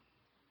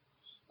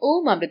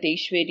ഓം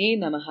അമൃതേശ്വരി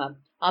നമഃ.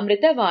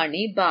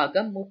 അമൃതവാണി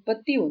ഭാഗം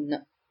 31.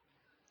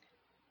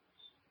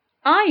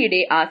 ആയിടെ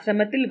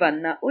ആശ്രമത്തിൽ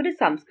വന്ന ഒരു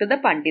സംസ്കൃത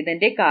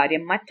പണ്ഡിതന്റെ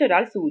കാര്യം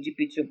മറ്റൊരാൾ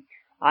സൂചിപ്പിച്ചു.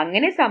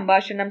 അങ്ങനെ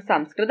സംഭാഷണം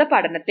സംസ്കൃത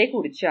പഠനത്തെ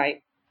കുറിച്ചായി.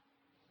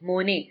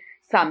 മോനെ,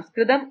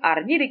 സംസ്കൃതം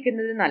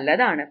അറിഞ്ഞിരിക്കുന്നത്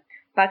നല്ലതാണ്.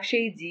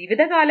 പക്ഷേ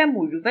ജീവിതകാലം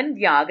മുഴുവൻ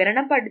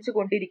വ്യാകരണം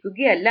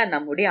പഠിച്ചുകൊണ്ടിരിക്കുകയല്ല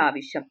നമ്മുടെ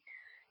ആവശ്യം.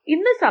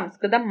 ഇന്ന്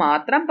സംസ്കൃതം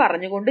മാത്രം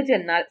പറഞ്ഞുകൊണ്ട്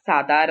ചെന്നാൽ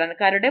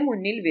സാധാരണക്കാരുടെ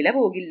മുന്നിൽ വില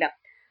പോകില്ല.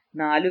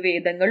 4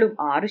 വേദങ്ങളും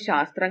 6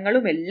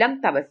 ശാസ്ത്രങ്ങളും എല്ലാം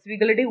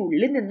തപസ്വികളുടെ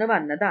ഉള്ളിൽ നിന്ന്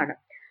വന്നതാണ്.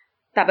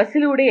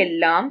 തപസ്സിലൂടെ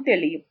എല്ലാം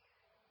തെളിയും.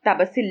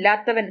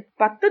 തപസ്സില്ലാത്തവൻ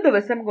 10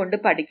 ദിവസം കൊണ്ട്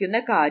പഠിക്കുന്ന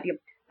കാര്യം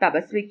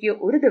തപസ്വിക്ക്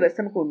 1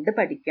 ദിവസം കൊണ്ട്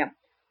പഠിക്കാം.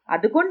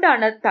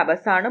 അതുകൊണ്ടാണ്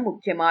തപസ്സാണ്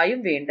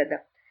മുഖ്യമായും വേണ്ടത്.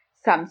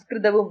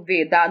 സംസ്കൃതവും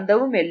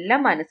വേദാന്തവും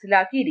എല്ലാം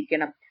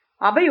മനസ്സിലാക്കിയിരിക്കണം.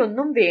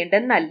 അവയൊന്നും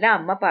വേണ്ടെന്നല്ല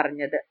അമ്മ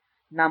പറഞ്ഞത്.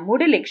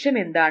 നമ്മുടെ ലക്ഷ്യം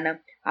എന്താണ്,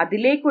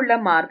 അതിലേക്കുള്ള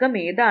മാർഗം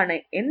ഏതാണ്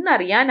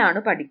എന്നറിയാനാണ്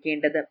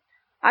പഠിക്കേണ്ടത്.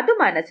 അത്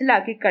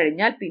മനസ്സിലാക്കി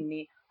കഴിഞ്ഞാൽ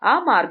പിന്നെ ആ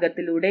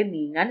മാർഗത്തിലൂടെ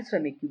നീങ്ങാൻ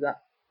ശ്രമിക്കുക.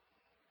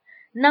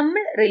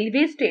 നമ്മൾ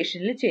റെയിൽവേ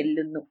സ്റ്റേഷനിൽ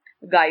ചെല്ലുന്നു.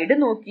 ഗൈഡ്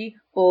നോക്കി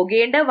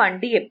പോകേണ്ട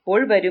വണ്ടി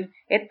എപ്പോൾ വരും,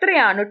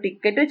 എത്രയാണു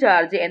ടിക്കറ്റ്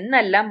ചാർജ്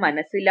എന്നെല്ലാം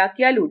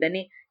മനസ്സിലാക്കിയാൽ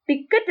ഉടനെ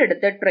ടിക്കറ്റ്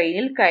എടുത്ത്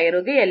ട്രെയിനിൽ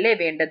കയറുകയല്ലേ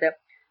വേണ്ടത്.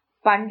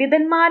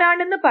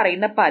 പണ്ഡിതന്മാരാണെന്ന്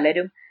പറയുന്ന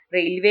പലരും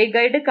റെയിൽവേ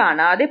ഗൈഡ്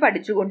കാണാതെ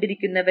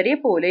പഠിച്ചുകൊണ്ടിരിക്കുന്നവരെ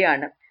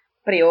പോലെയാണ്.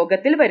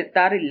 പ്രയോഗത്തിൽ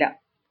വരുത്താറില്ല.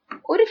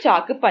 ഒരു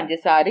ചാക്ക്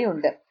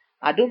പഞ്ചസാരയുണ്ട്.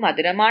 അത്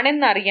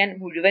മധുരമാണെന്നറിയാൻ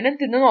മുഴുവനും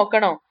തിന്നു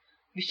നോക്കണോ?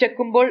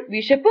 വിശക്കുമ്പോൾ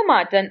വിശപ്പ്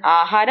മാറ്റാൻ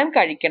ആഹാരം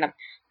കഴിക്കണം.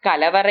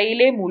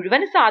 കലവറയിലെ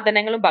മുഴുവൻ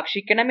സാധനങ്ങളും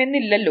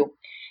ഭക്ഷിക്കണമെന്നില്ലല്ലോ.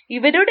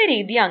 ഇവരുടെ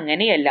രീതി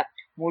അങ്ങനെയല്ല.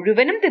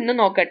 മുഴുവനും തിന്നു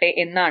നോക്കട്ടെ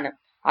എന്നാണ്.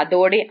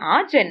 അതോടെ ആ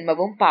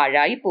ജന്മവും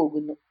പാഴായി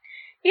പോകുന്നു.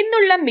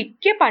 ഇന്നുള്ള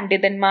മിക്ക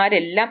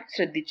പണ്ഡിതന്മാരെല്ലാം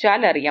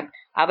ശ്രദ്ധിച്ചാൽ അറിയാം,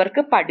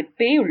 അവർക്ക്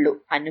പഠിപ്പേയുള്ളൂ,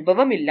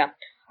 അനുഭവമില്ല.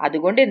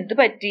 അതുകൊണ്ട് എന്തു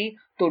പറ്റി?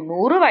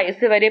 90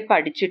 വയസ്സ് വരെ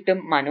പഠിച്ചിട്ടും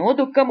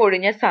മനോദുഃഖം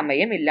ഒഴിഞ്ഞ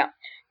സമയമില്ല.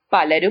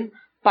 പലരും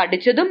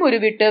പഠിച്ചതും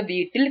ഉരുവിട്ട്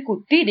വീട്ടിൽ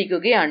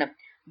കുത്തിയിരിക്കുകയാണ്.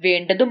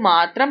 വേണ്ടതു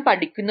മാത്രം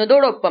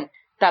പഠിക്കുന്നതോടൊപ്പം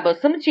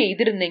തപസ്സും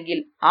ചെയ്തിരുന്നെങ്കിൽ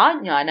ആ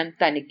ജ്ഞാനം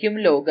തനിക്കും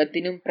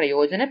ലോകത്തിനും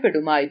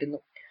പ്രയോജനപ്പെടുമായിരുന്നു.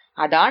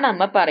 അതാണ്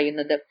അമ്മ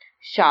പറയുന്നത്,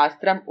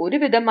 ശാസ്ത്രം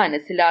ഒരുവിധം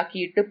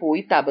മനസ്സിലാക്കിയിട്ട്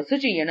പോയി തപസ്സു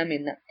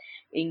ചെയ്യണമെന്ന്.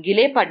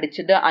 എങ്കിലേ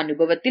പഠിച്ചത്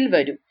അനുഭവത്തിൽ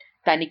വരും.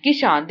 തനിക്ക്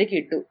ശാന്തി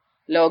കിട്ടൂ.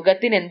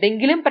 ലോകത്തിന്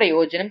എന്തെങ്കിലും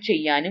പ്രയോജനം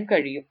ചെയ്യാനും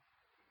കഴിയും.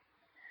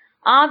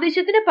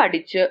 ആവശ്യത്തിന്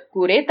പഠിച്ച്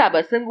കുറെ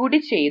തപസ്സും കൂടി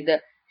ചെയ്ത്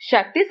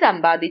ശക്തി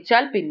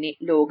സമ്പാദിച്ചാൽ പിന്നെ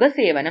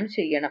ലോകസേവനം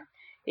ചെയ്യണം.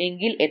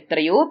 എങ്കിൽ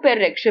എത്രയോ പേർ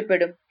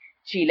രക്ഷപ്പെടും.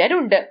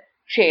 ചിലരുണ്ട്,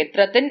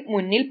 ക്ഷേത്രത്തിന്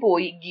മുന്നിൽ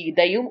പോയി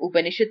ഗീതയും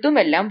ഉപനിഷത്തും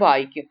എല്ലാം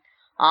വായിക്കും.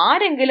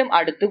 ആരെങ്കിലും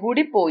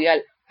അടുത്തുകൂടി പോയാൽ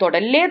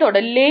തൊടല്ലേ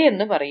തൊടല്ലേ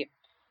എന്ന് പറയും.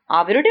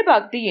 അവരുടെ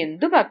ഭക്തി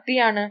എന്തു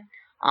ഭക്തിയാണ്!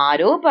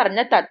 ആരോ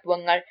പറഞ്ഞ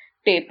തത്വങ്ങൾ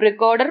ടേപ്പ്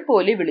റെക്കോർഡർ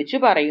പോലെ വിളിച്ചു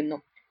പറയുന്നു.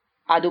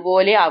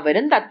 അതുപോലെ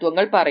അവരും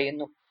തത്വങ്ങൾ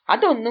പറയുന്നു.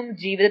 അതൊന്നും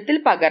ജീവിതത്തിൽ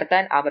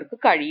പകർത്താൻ അവർക്ക്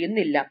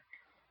കഴിയുന്നില്ല.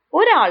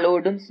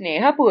 ഒരാളോടും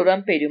സ്നേഹപൂർവ്വം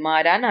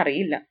പെരുമാറാൻ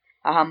അറിയില്ല.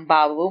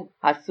 അഹംഭാവവും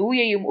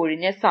അസൂയയും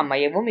ഒഴിഞ്ഞ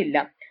സമയവുമില്ല.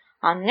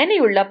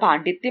 അങ്ങനെയുള്ള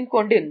പാണ്ഡിത്യം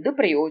കൊണ്ട് എന്തു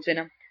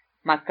പ്രയോജനം?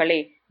 മക്കളെ,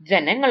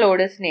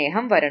 ജനങ്ങളോട്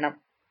സ്നേഹം വരണം.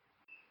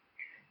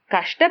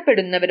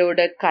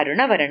 കഷ്ടപ്പെടുന്നവരോട്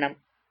കരുണ വരണം.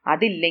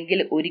 അതില്ലെങ്കിൽ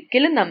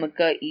ഒരിക്കലും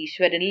നമുക്ക്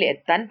ഈശ്വരനിൽ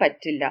എത്താൻ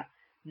പറ്റില്ല.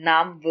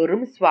 നാം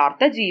വെറും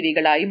സ്വാർത്ഥ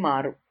ജീവികളായി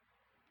മാറും.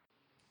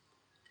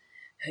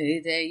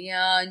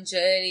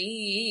 ഹൃദയാഞ്ജലി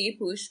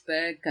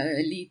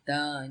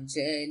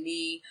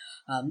പുഷ്പകലിതാഞ്ജലി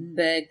അംബ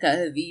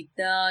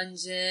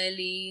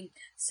കവിതാഞ്ജലി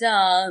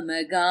സാമഗാനാഞ്ജലി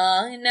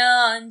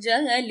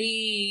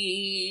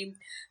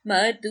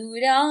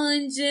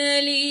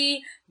മധുരാഞ്ജലി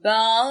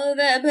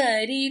ഭാവഭരിതാഞ്ജലി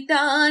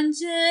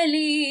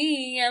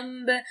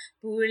അംബ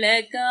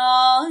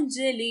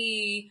പുളകാഞ്ജലി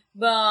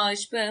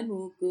ബാഷ്പമുകുളാഞ്ജലി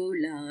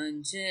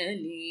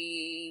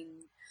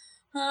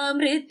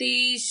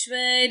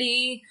അമൃതേശ്വരി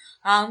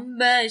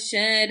അംബ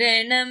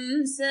ശരണം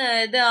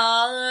സദാ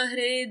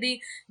ഹൃദി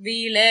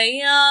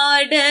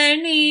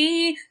വിളയാടണേ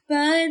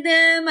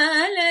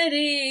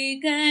പദമലരേ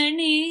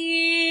ഗണേ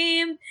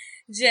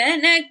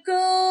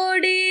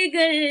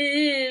ജനകോടികൾ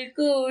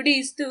കോടി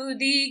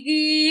സ്തുതി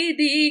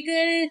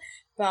ഗീതികൾ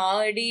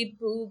പാടി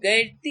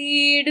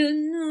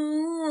പുകഴ്ത്തിയിടുന്നു,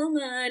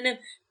 മനം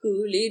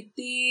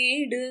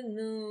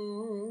കുളിർത്തിയിടുന്നു.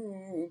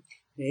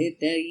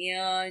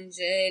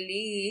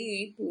 ഹൃദയാഞ്ജലി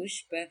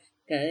പുഷ്പകലിതാഞ്ജലി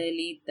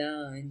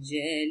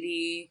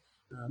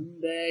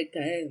അംബ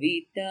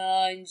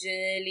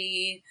കവിതാഞ്ജലി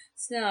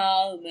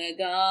സാമഗാനാഞ്ജലി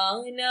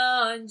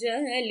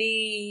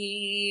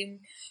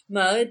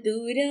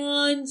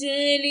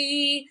മധുരാഞ്ജലി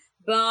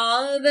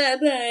ഭാവഭരിതാഞ്ജലി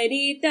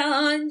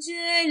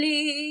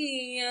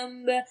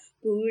അംബ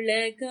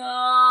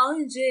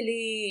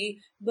പുളകാഞ്ജലി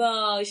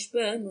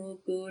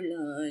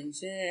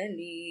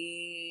ബാഷ്പമുകുളാഞ്ജലി.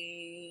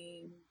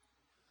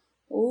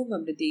 ഓം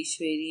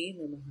അമൃതേശ്വരി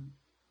നമഃ.